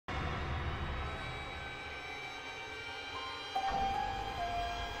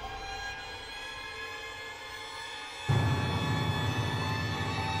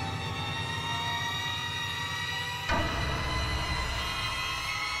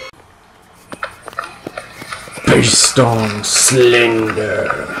based on Slender.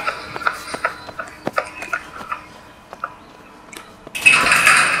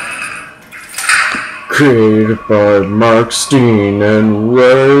 Created by Mark Steen and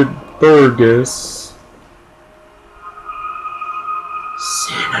Red Burgess.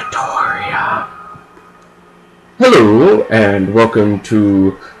 Sanatorium. Hello, and welcome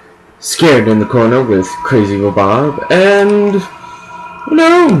to Scared in the Corner with Crazyevilbob, and,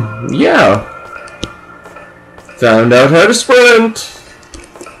 yeah. Found out how to sprint!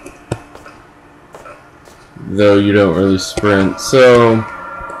 Though you don't really sprint, so...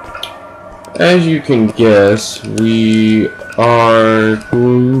 As you can guess, we are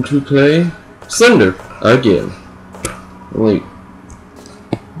going to play Slender again. Wait.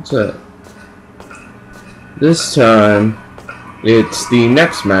 What's that? This time, it's the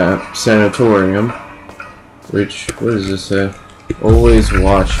next map, Sanatorium. Which, what does this say? Always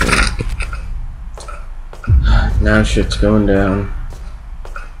watching. Now shit's going down.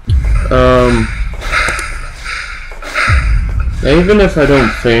 Even if I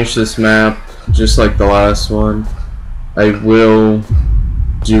don't finish this map, just like the last one, I will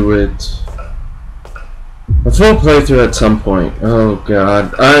do it a full playthrough at some point. Oh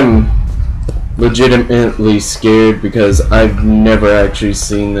god, I'm legitimately scared because I've never actually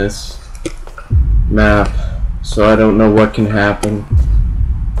seen this map, so I don't know what can happen.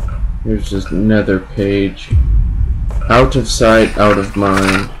 Here's just another page. Out of sight, out of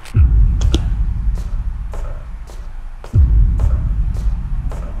mind.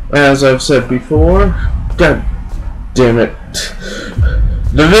 As I've said before, god damn it,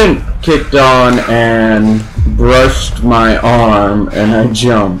 the vent kicked on and brushed my arm and I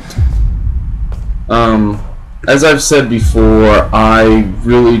jumped. As I've said before, I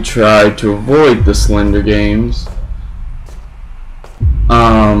really try to avoid the Slender games.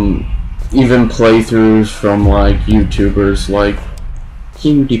 Even playthroughs from like YouTubers like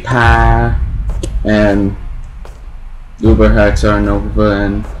PewDiePie and Nova,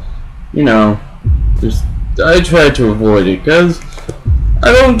 and I try to avoid it because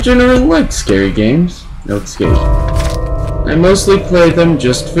I don't generally like scary games. No, it's scary. I mostly play them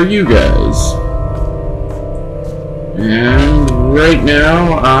just for you guys. And right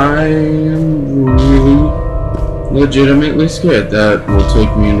now, I am really legitimately scared. That will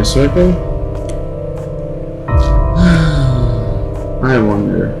take me in a circle. I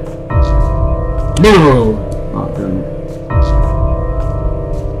wonder. No! Oh, damn it.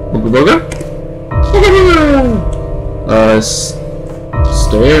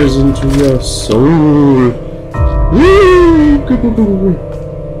 Stairs into your soul.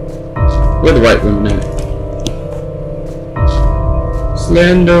 Where the white women at?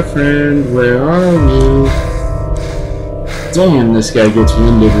 Slender friend, where are you? Damn, this guy gets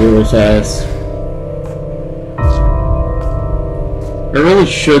winded really fast. I really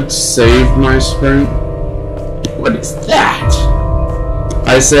should save my sprint. What is that?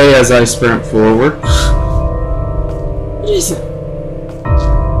 I say as I sprint forward. What is it?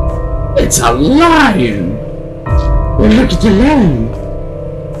 It's a lion! Well, look at the lion!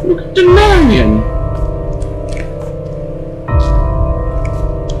 Look at the lion!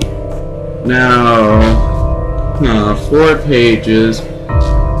 Now, 4 pages.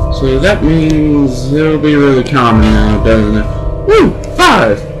 So that means it'll be really common now, doesn't it? Woo!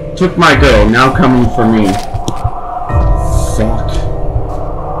 5! Took my girl, now coming for me. Fuck.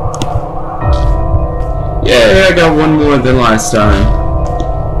 Yeah, I got one more than last time.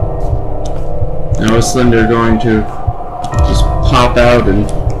 Now is Slender going to just pop out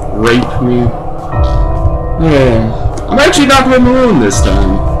and rape me? Oh, I'm actually not home alone this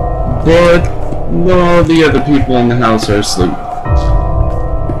time, but all the other people in the house are asleep.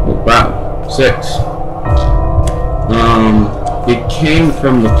 Oh, wow, 6. It came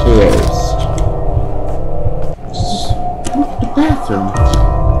from the forest. Look at the bathroom.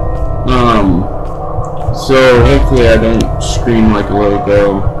 So hopefully I don't scream like a little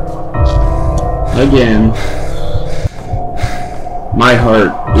girl. Again, my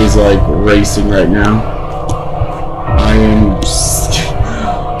heart is like racing right now. I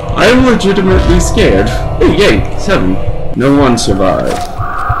am legitimately scared. Oh yay, 7. No one survived.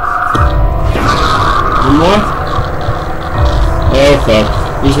 One more? Oh fuck.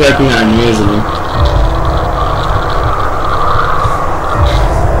 He's right behind me, isn't he?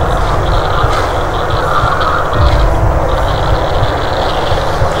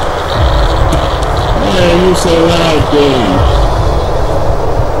 You so loud, game.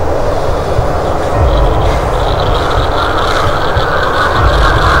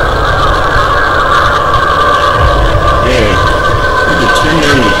 Hey, you can turn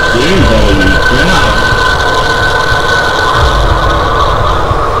down the game volume. God.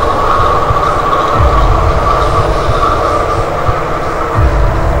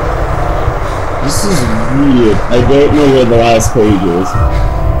 I don't know where the last page is.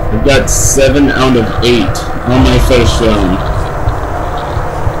 I've got 7 out of 8 on my first run.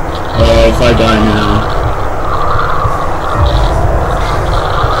 Oh, if I die now.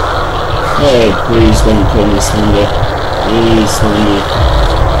 Oh, please don't kill me, Slender. Please, Slender.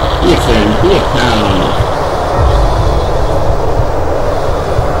 Be a friend, be a pal.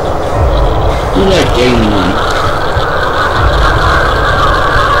 Be like anyone.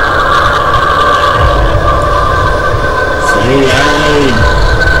 Say loud.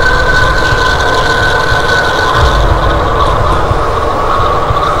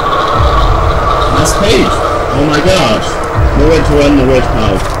 Last page. Oh my gosh. Nowhere to run, nowhere to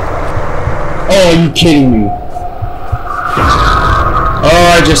hide. Oh, are you kidding me? Oh,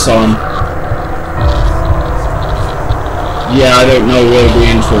 I just saw him. Yeah, I don't know where the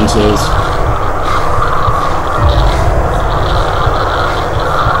entrance is.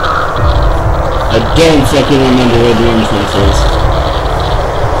 I don't fucking remember where the entrance is.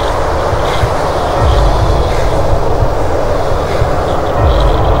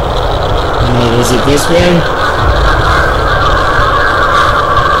 Oh, is it this way?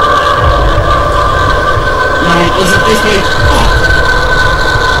 Is it this way? Oh.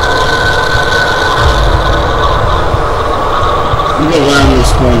 You go around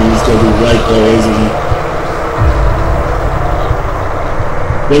this corner, he's gonna be right there, isn't he?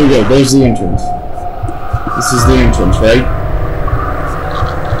 There we go, there's the entrance. This is the entrance, right?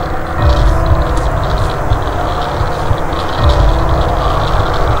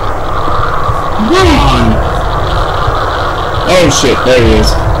 Come on! Oh shit, there he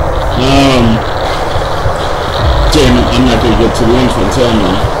is. Damn it, I'm not gonna get to the entrance, am I?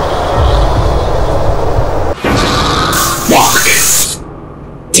 Fuck!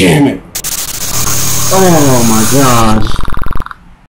 Damn it! Oh my gosh.